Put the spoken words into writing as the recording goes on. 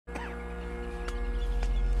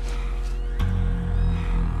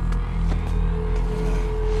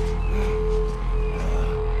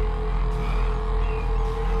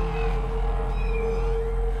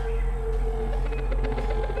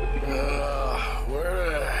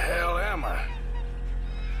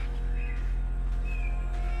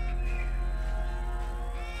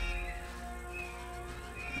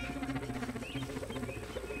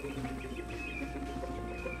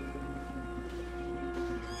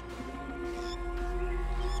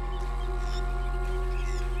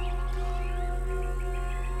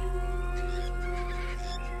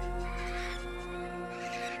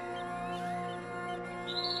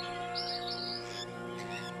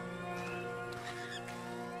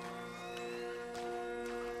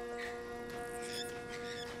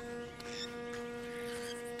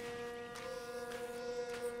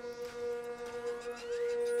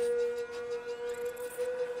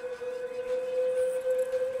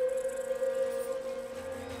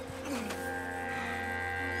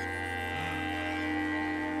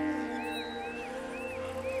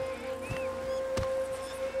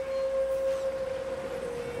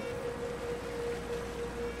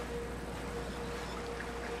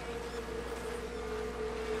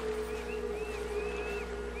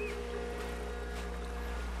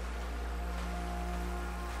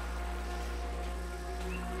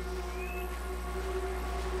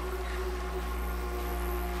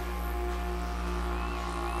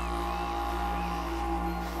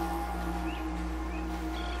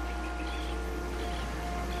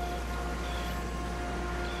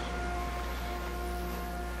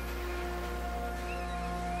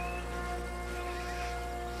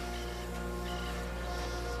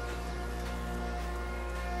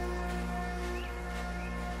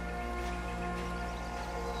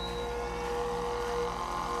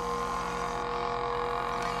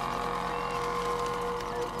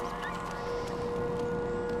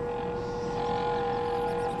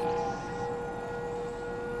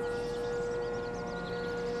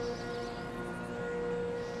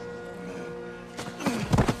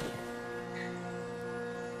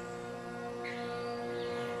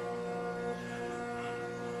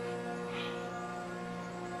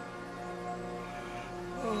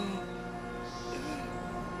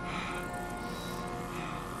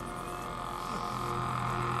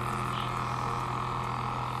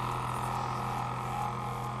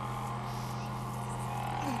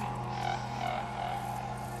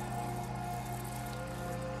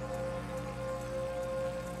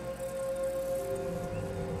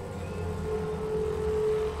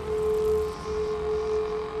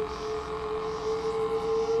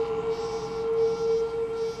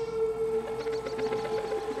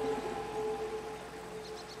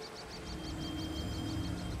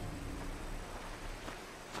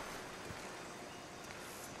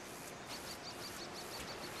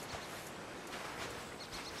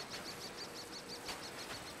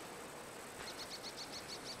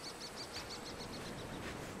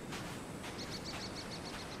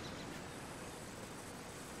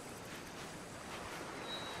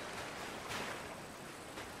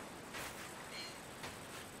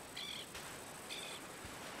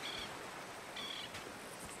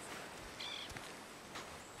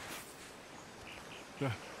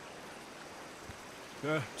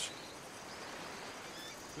Good.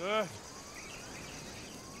 Good.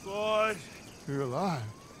 Good. You're alive.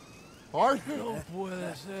 Are you? No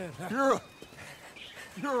puede ser.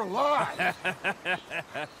 You're alive.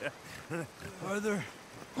 Arthur,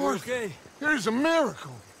 you Arthur, okay? it is a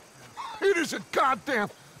miracle. It is a goddamn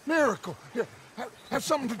miracle. Here, have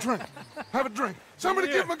something to drink. Have a drink. Somebody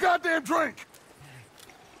give him a goddamn drink.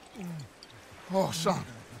 Oh, son.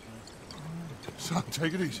 Son,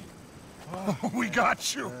 take it easy. Oh, we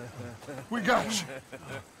got you. We got you.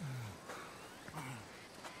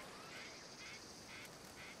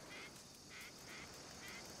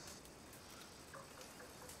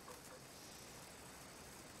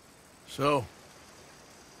 So,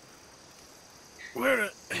 where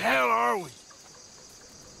the hell are we?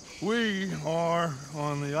 We are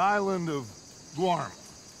on the island of Guarma.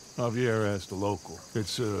 Javier asked the local.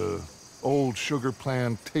 It's a old sugar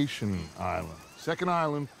plantation island. Second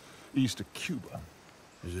island east of Cuba.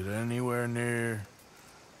 Is it anywhere near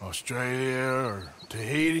Australia or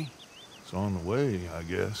Tahiti? It's on the way, I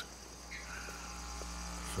guess.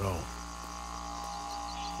 So,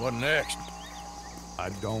 what next? I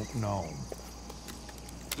don't know.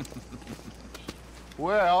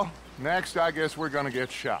 Well, next I guess we're gonna get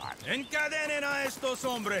shot. Encadenen a estos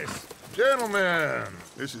hombres. Gentlemen,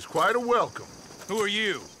 this is quite a welcome. Who are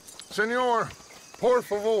you? Senor, por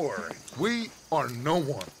favor, we are no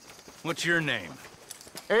one. What's your name?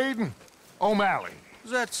 Aiden O'Malley. Is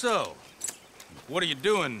that so? What are you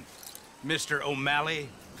doing, Mr. O'Malley?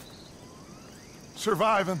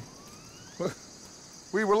 Surviving.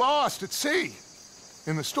 We were lost at sea,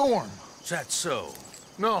 in the storm. Is that so?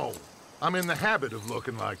 No, I'm in the habit of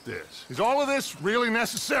looking like this. Is all of this really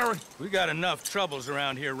necessary? We got enough troubles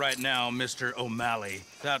around here right now, Mr. O'Malley,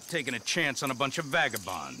 without taking a chance on a bunch of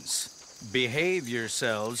vagabonds. Behave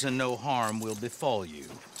yourselves and no harm will befall you.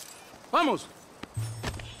 Vamos!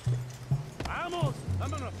 Vamos!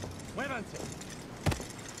 Vámonos! Muévanse!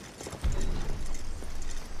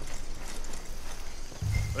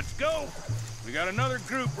 Let's go! We got another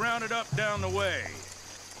group rounded up down the way.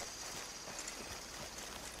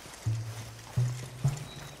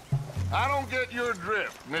 I don't get your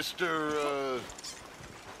drift, Mr.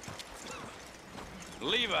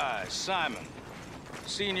 Levi Simon,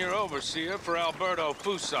 senior overseer for Alberto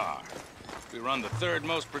Fusar. We run the third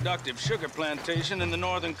most productive sugar plantation in the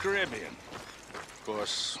Northern Caribbean. Of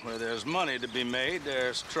course, where there's money to be made,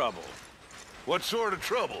 there's trouble. What sort of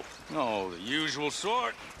trouble? Oh, the usual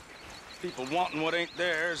sort. People wanting what ain't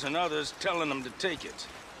theirs and others telling them to take it.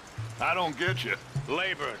 I don't get you.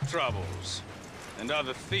 Labor troubles. And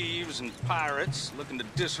other thieves and pirates looking to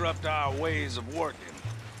disrupt our ways of working.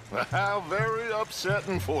 How very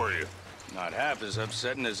upsetting for you. Not half as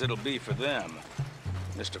upsetting as it'll be for them.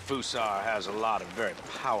 Mr. Fusar has a lot of very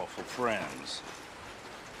powerful friends.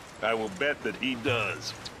 I will bet that he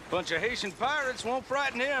does. Bunch of Haitian pirates won't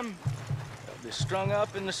frighten him. They'll be strung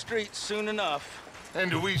up in the streets soon enough.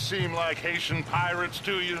 And do we seem like Haitian pirates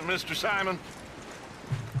to you, Mr. Simon?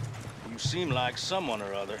 You seem like someone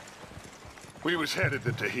or other. We was headed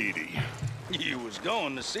to Tahiti. You was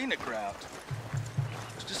going the scenic route.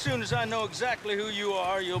 Just as soon as I know exactly who you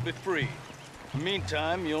are, you'll be free. In the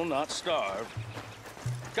meantime, you'll not starve.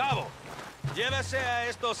 Cabo, llévese a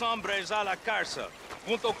estos hombres a la cárcel,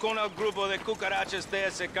 junto con el grupo de cucarachas de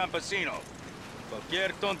ese campesino.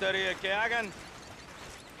 Cualquier tontería que hagan,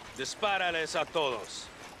 dispárales a todos.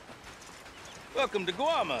 Welcome to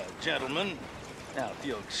Guarma, gentlemen. Now, if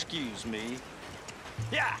you'll excuse me.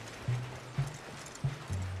 Yeah!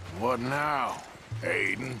 What now,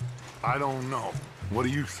 Aiden? I don't know. What do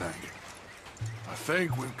you think? I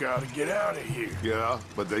think we've got to get out of here. Yeah,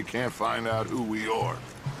 but they can't find out who we are.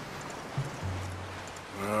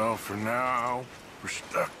 Well, for now, we're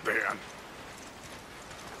stuck then.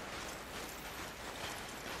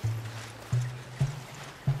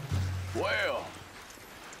 Well,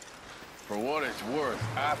 for what it's worth,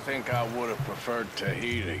 I think I would have preferred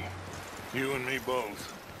Tahiti. You and me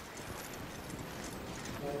both.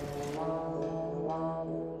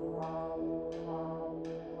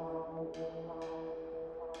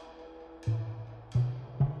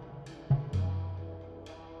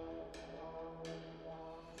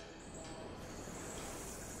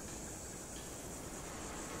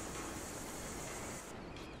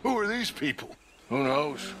 Who are these people? Who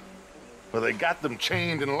knows? Well, they got them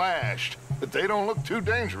chained and lashed, but they don't look too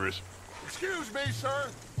dangerous. Excuse me, sir.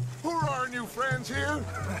 Who are our new friends here?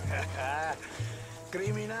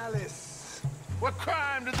 Criminales. What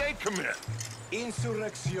crime did they commit?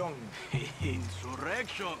 Insurrección.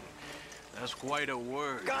 Insurrection? That's quite a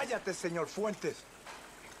word. Cállate, señor Fuentes.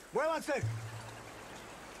 ¡Muévanse!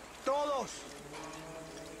 ¡Todos!